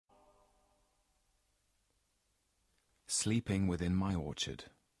sleeping within my orchard,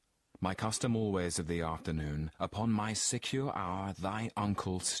 my custom always of the afternoon, upon my secure hour thy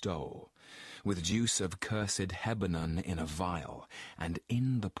uncle stole, with juice of cursed hebenon in a vial, and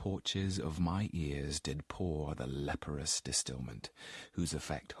in the porches of my ears did pour the leperous distilment, whose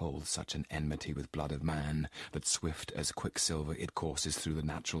effect holds such an enmity with blood of man, that swift as quicksilver it courses through the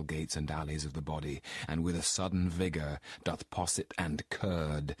natural gates and alleys of the body, and with a sudden vigour doth posset and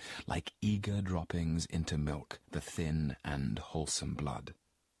curd, like eager droppings into milk, the thin and wholesome blood.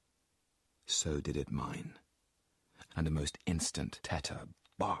 So did it mine, and a most instant tetter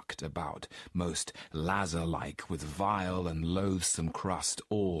barked about, most lazar-like, with vile and loathsome crust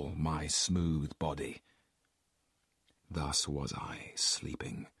all my smooth body. Thus was I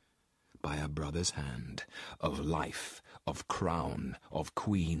sleeping, by a brother's hand, of life, of crown, of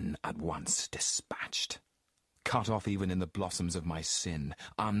queen at once dispatched. Cut off even in the blossoms of my sin,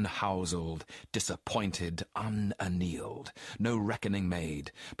 unhousel'd, disappointed, unanel'd, no reckoning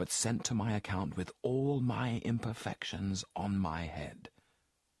made, but sent to my account with all my imperfections on my head.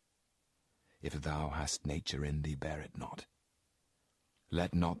 If thou hast nature in thee, bear it not.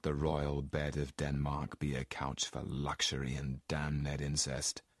 Let not the royal bed of Denmark be a couch for luxury and damned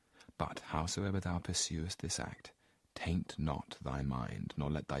incest. But howsoever thou pursuest this act, taint not thy mind, nor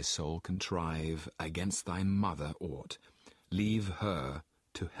let thy soul contrive against thy mother aught. Leave her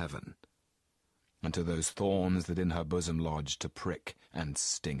to heaven, and to those thorns that in her bosom lodge, to prick and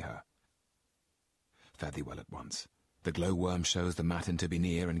sting her. Fare thee well at once. The glowworm shows the matin to be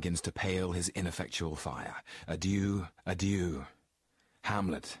near, and gins to pale his ineffectual fire. Adieu, adieu.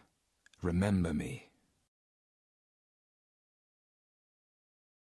 Hamlet, remember me.